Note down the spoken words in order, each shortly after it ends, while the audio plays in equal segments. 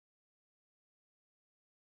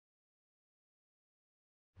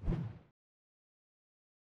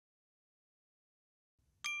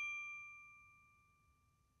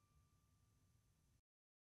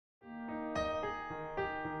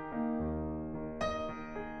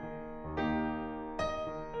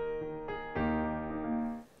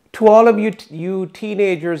to all of you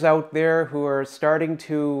teenagers out there who are starting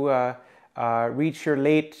to reach your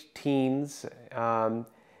late teens, a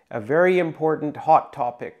very important hot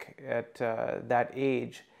topic at that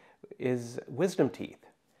age is wisdom teeth.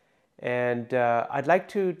 And I'd like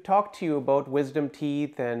to talk to you about wisdom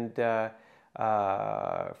teeth and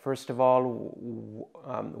first of all,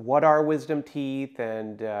 what are wisdom teeth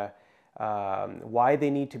and why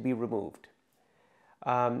they need to be removed.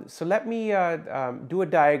 So let me do a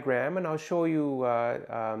diagram and I'll show you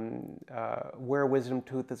where wisdom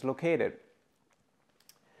tooth is located.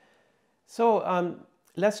 So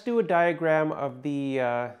let's do a diagram of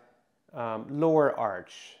the lower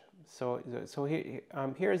arch. So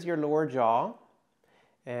here's your lower jaw,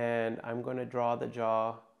 and I'm going to draw the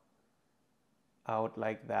jaw out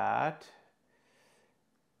like that.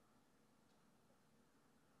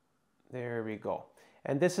 There we go.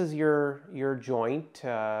 And this is your joint,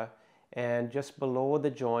 and just below the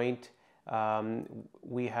joint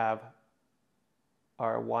we have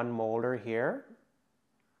our one molar here,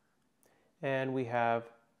 and we have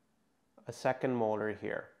a second molar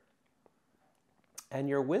here. And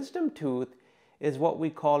your wisdom tooth is what we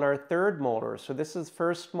call our third molar. So this is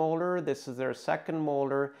first molar, this is our second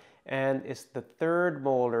molar, and it's the third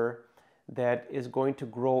molar that is going to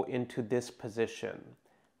grow into this position,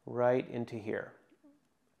 right into here.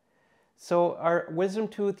 So our wisdom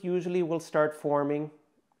tooth usually will start forming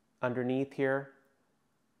underneath here.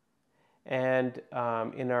 And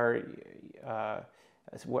in our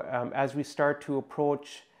as we start to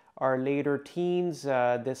approach our later teens,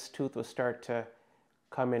 this tooth will start to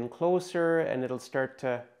come in closer and it'll start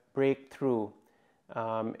to break through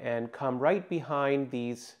and come right behind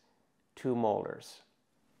these two molars.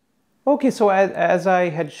 Okay, so as I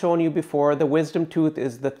had shown you before, the wisdom tooth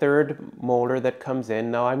is the third molar that comes in.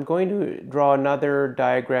 Now I'm going to draw another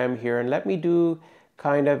diagram here, and let me do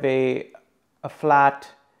kind of a flat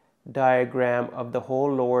diagram of the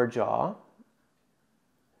whole lower jaw.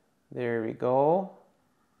 There we go.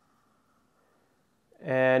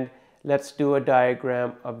 And let's do a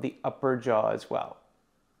diagram of the upper jaw as well.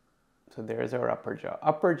 So there's our upper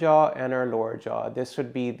jaw and our lower jaw. This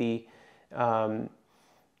would be the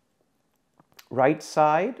right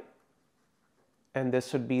side, and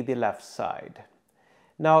this would be the left side.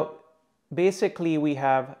 Now, basically we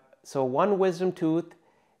have, so one wisdom tooth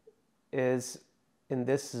is in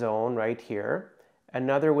this zone right here.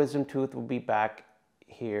 Another wisdom tooth will be back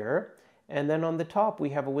here. And then on the top,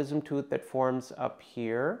 we have a wisdom tooth that forms up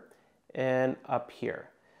here and up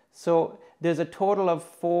here. So there's a total of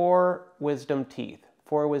four wisdom teeth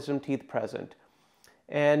present.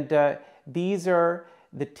 And these are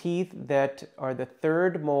the teeth that are the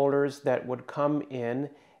third molars that would come in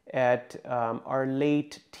at our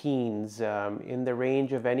late teens, in the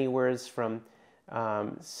range of anywhere from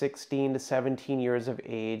 16 to 17 years of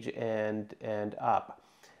age and up.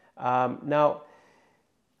 Now,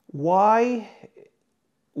 why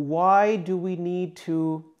do we need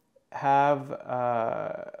to have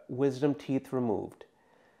wisdom teeth removed?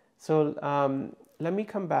 So let me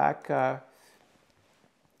come back.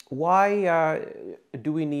 Why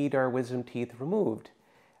do we need our wisdom teeth removed?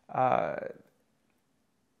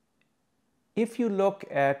 If you look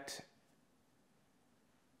at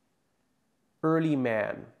early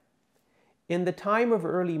man, in the time of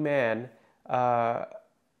early man,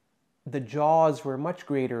 the jaws were much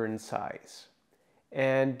greater in size.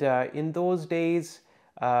 And in those days,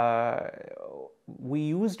 we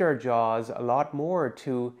used our jaws a lot more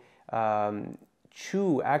to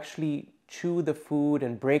actually chew the food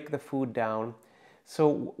and break the food down.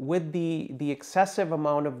 So with the excessive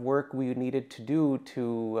amount of work we needed to do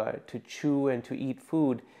to chew and to eat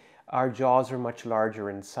food, our jaws were much larger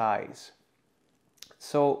in size.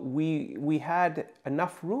 So we had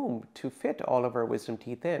enough room to fit all of our wisdom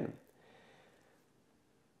teeth in.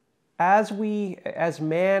 As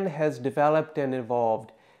man has developed and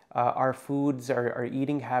evolved, our foods, our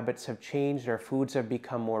eating habits have changed, our foods have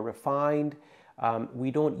become more refined. We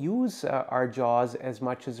don't use our jaws as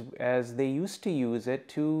much as they used to use it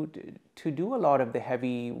to do a lot of the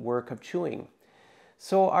heavy work of chewing.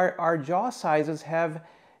 So our jaw sizes have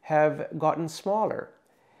gotten smaller.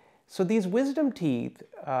 So these wisdom teeth,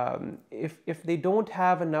 if they don't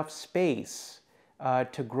have enough space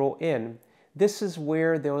to grow in, this is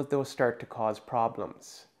where they'll start to cause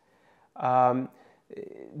problems.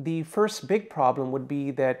 The first big problem would be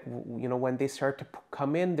that, you know, when they start to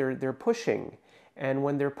come in, they're pushing. And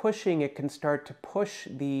when they're pushing, it can start to push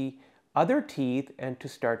the other teeth and to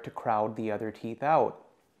start to crowd the other teeth out.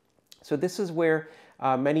 So this is where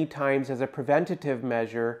many times as a preventative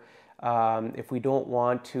measure, if we don't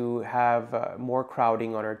want to have more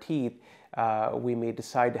crowding on our teeth, we may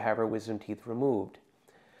decide to have our wisdom teeth removed.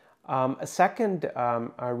 A second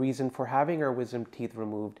reason for having our wisdom teeth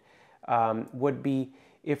removed would be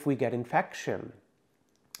if we get infection.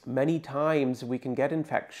 Many times we can get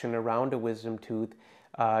infection around a wisdom tooth,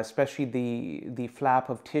 especially the flap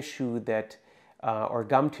of tissue that, or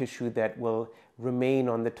gum tissue that will remain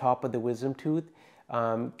on the top of the wisdom tooth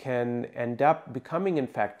can end up becoming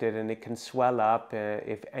infected, and it can swell up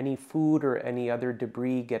if any food or any other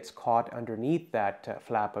debris gets caught underneath that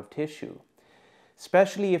flap of tissue.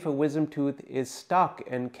 Especially if a wisdom tooth is stuck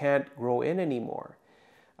and can't grow in anymore.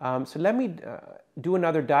 So let me do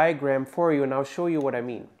another diagram for you and I'll show you what I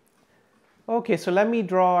mean. Okay, so let me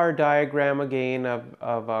draw our diagram again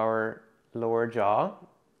of our lower jaw.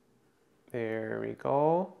 There we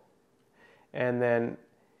go. And then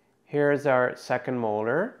here's our second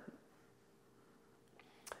molar.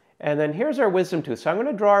 And then here's our wisdom tooth. So I'm going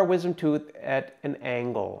to draw our wisdom tooth at an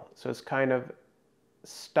angle. So it's kind of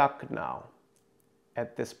stuck now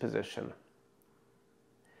at this position.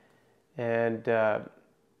 And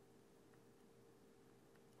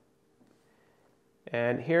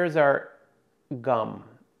here's our gum.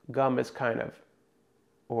 Gum is kind of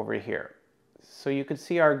over here. So you can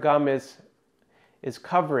see our gum is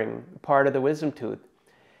covering part of the wisdom tooth.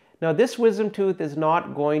 Now this wisdom tooth is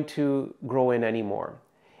not going to grow in anymore.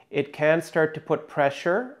 It can start to put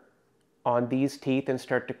pressure on these teeth and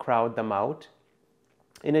start to crowd them out.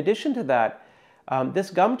 In addition to that,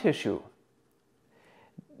 this gum tissue,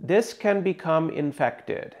 this can become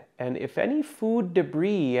infected. And if any food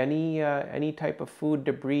debris, any type of food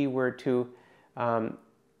debris were to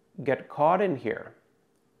get caught in here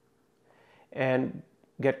and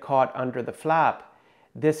get caught under the flap,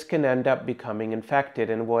 this can end up becoming infected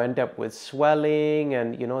and will end up with swelling.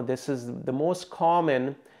 And this is the most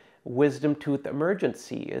common wisdom tooth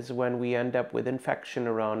emergency, is when we end up with infection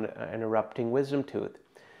around an erupting wisdom tooth.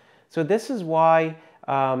 So this is why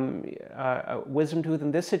a wisdom tooth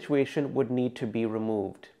in this situation would need to be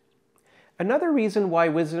removed. Another reason why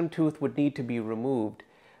wisdom tooth would need to be removed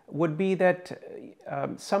would be that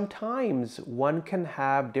sometimes one can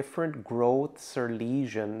have different growths or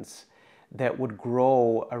lesions that would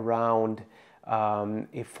grow around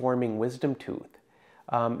a forming wisdom tooth.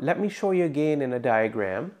 Let me show you again in a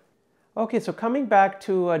diagram. Okay, so coming back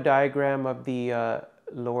to a diagram of the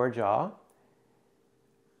lower jaw.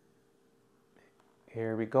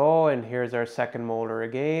 Here we go, and here's our second molar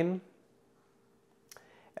again.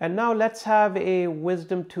 And now let's have a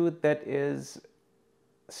wisdom tooth that is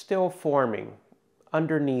still forming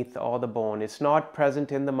underneath all the bone. It's not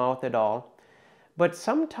present in the mouth at all. But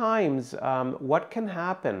sometimes what can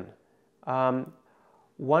happen,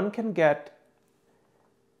 one can get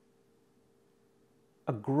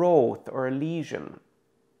a growth or a lesion,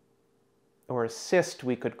 or a cyst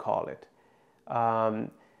we could call it,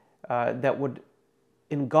 that would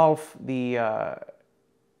engulf the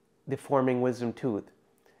forming wisdom tooth.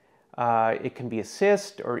 It can be a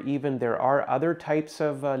cyst, or even there are other types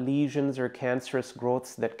of lesions or cancerous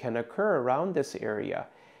growths that can occur around this area.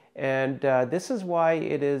 And this is why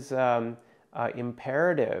it is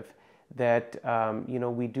imperative that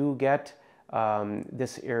we do get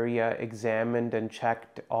this area examined and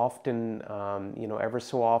checked often, ever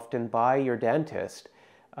so often by your dentist.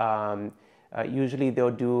 Usually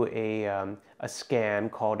they'll do a scan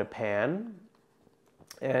called a pan,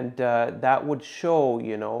 and that would show,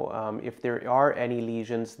 if there are any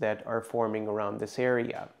lesions that are forming around this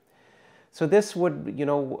area. So this would,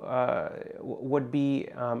 would be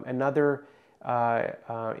another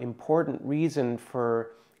important reason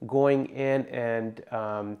for going in and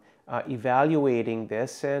evaluating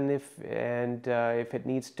this, and if it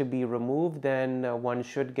needs to be removed, then one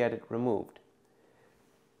should get it removed.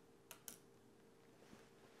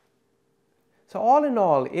 So all in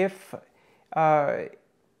all, if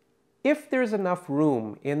there's enough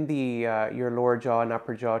room in your lower jaw and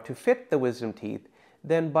upper jaw to fit the wisdom teeth,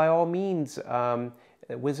 then by all means,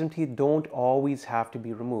 wisdom teeth don't always have to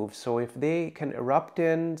be removed. So if they can erupt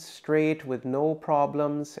in straight with no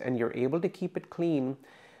problems and you're able to keep it clean,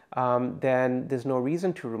 then there's no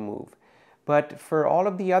reason to remove. But for all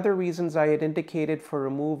of the other reasons I had indicated for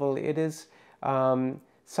removal, it is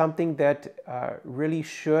something that really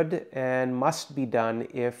should and must be done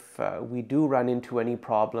if we do run into any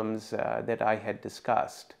problems that I had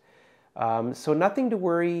discussed. So nothing to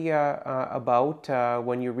worry about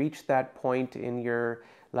when you reach that point in your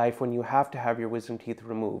life when you have to have your wisdom teeth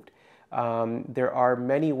removed. There are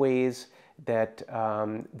many ways that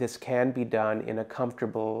this can be done in a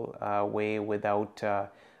comfortable way without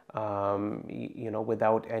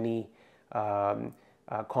without any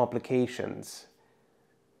complications.